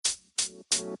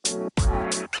Good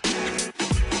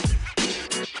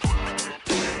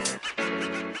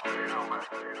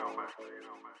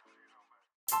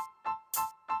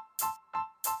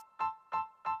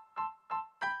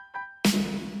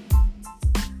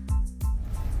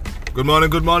morning,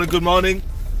 good morning, good morning.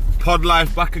 Pod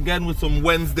Life back again with some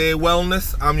Wednesday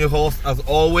wellness. I'm your host as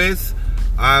always.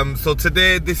 So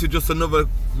today this is just another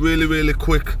really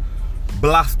quick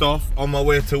blast off on my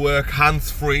way to work, hands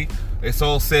free. It's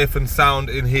all safe and sound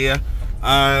in here.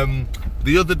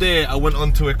 The other day I went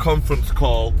onto a conference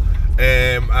call,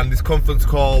 and this conference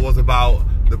call was about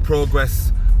the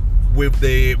progress with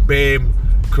the BAME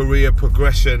career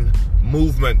progression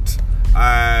movement.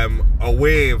 A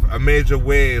major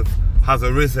wave has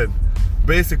arisen.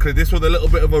 Basically, this was a little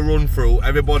bit of a run through.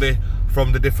 Everybody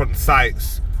from the different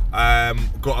sites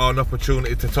got an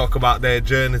opportunity to talk about their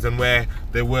journeys and where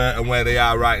they were and where they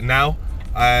are right now.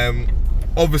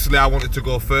 Obviously, I wanted to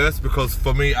go first because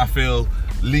for me, I feel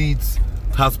Leeds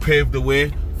has paved the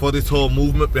way for this whole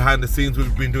movement. Behind the scenes,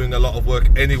 we've been doing a lot of work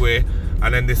anyway,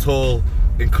 and then this whole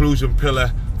inclusion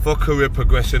pillar for career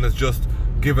progression has just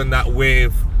given that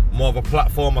wave more of a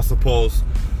platform, I suppose.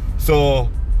 So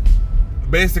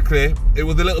basically, it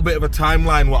was a little bit of a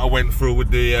timeline what I went through with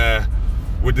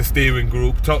the steering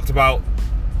group. Talked about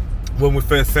when we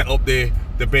first set up the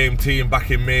BAME team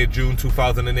back in May, June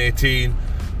 2018,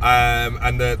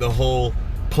 and the whole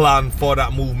plan for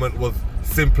that movement was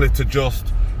simply to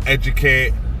just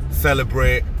educate,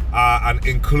 celebrate, and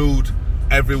include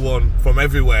everyone from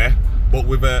everywhere, but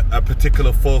with a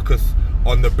particular focus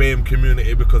on the BAME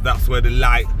community, because that's where the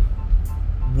light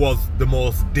was the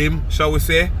most dim, shall we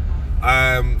say.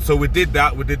 So we did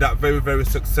that very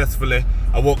successfully.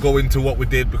 I won't go into what we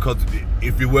did because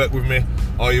if you work with me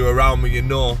or you're around me, you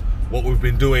know what we've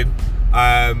been doing.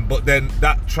 But then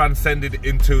that transcended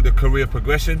into the career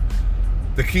progression.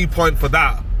 The key point for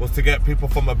that was to get people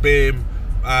from a BAME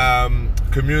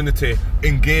community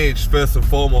engaged first and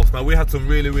foremost. Now, we had some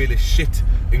really shit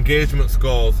engagement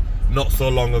scores not so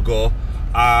long ago.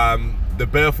 The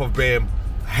birth of BAME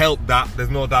helped that, there's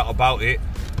no doubt about it.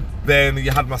 Then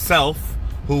you had myself,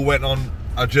 who went on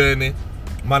a journey,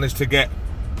 managed to get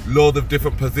loads of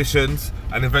different positions,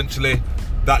 and eventually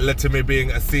that led to me being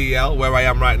a CEL, where I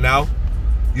am right now.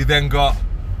 You then got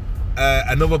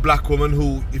another black woman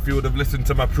who, if you would have listened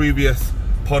to my previous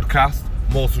podcast,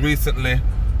 most recently,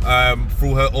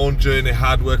 through her own journey,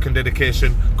 hard work and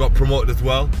dedication, got promoted as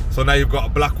well. So now you've got a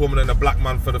black woman and a black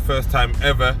man for the first time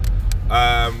ever,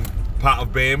 part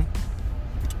of BAME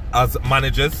as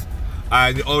managers.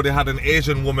 And you already had an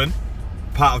Asian woman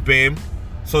part of BAME.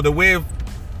 So the wave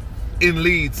in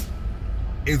Leeds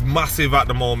is massive at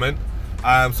the moment.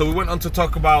 So we went on to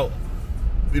talk about,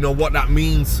 what that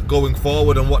means going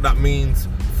forward and what that means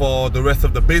for the rest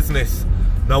of the business.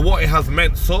 Now, what it has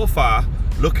meant so far,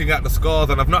 looking at the scores,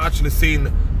 and I've not actually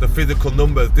seen the physical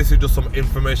numbers, this is just some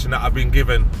information that I've been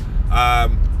given.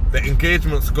 The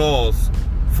engagement scores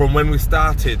from when we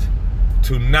started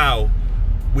to now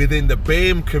within the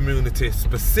BAME community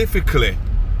specifically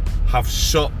have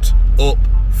shot up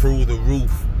through the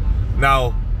roof.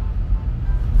 Now,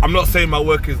 I'm not saying my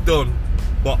work is done,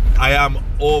 but I am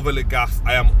overly gassed,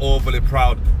 I am overly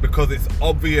proud, because it's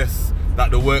obvious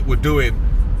that the work we're doing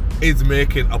is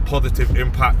making a positive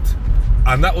impact.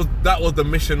 And that was the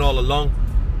mission all along.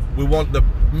 We want the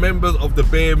members of the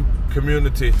BAME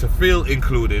community to feel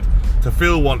included, to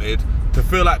feel wanted, to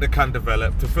feel like they can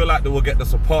develop, to feel like they will get the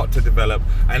support to develop,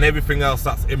 and everything else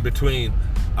that's in between.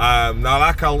 Now,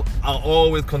 like I'll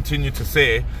always continue to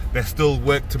say, there's still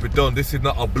work to be done. This is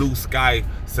not a blue sky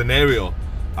scenario,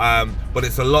 but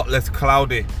it's a lot less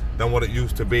cloudy than what it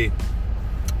used to be.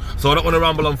 So I don't want to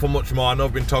ramble on for much more. I know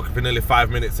I've been talking for nearly 5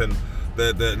 minutes, and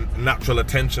the natural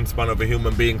attention span of a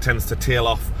human being tends to tail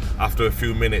off after a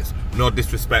few minutes. No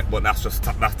disrespect, but that's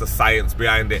the science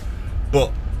behind it.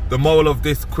 But the moral of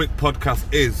this quick podcast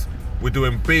is we're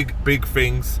doing big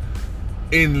things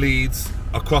in Leeds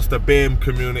across the BAME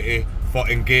community for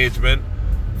engagement,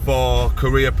 for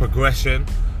career progression,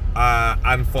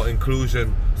 and for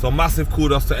inclusion. So massive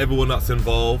kudos to everyone that's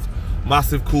involved.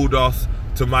 Massive kudos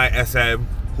to my SM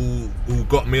who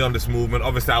got me on this movement.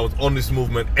 Obviously I was on this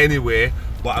movement anyway,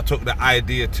 but I took the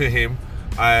idea to him,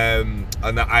 and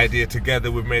that idea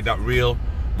together we've made that real.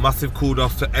 Massive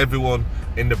kudos to everyone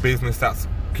in the business that's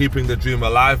keeping the dream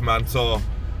alive, man. So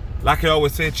like I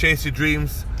always say, chase your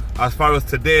dreams. As far as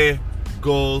today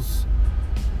goes,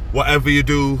 whatever you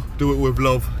do it with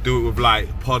love, do it with light.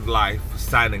 Pod Life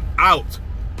signing out.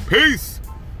 Peace.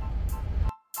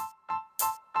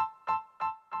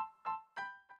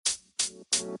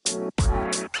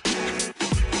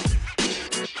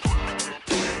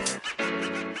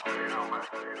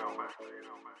 you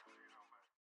know, man.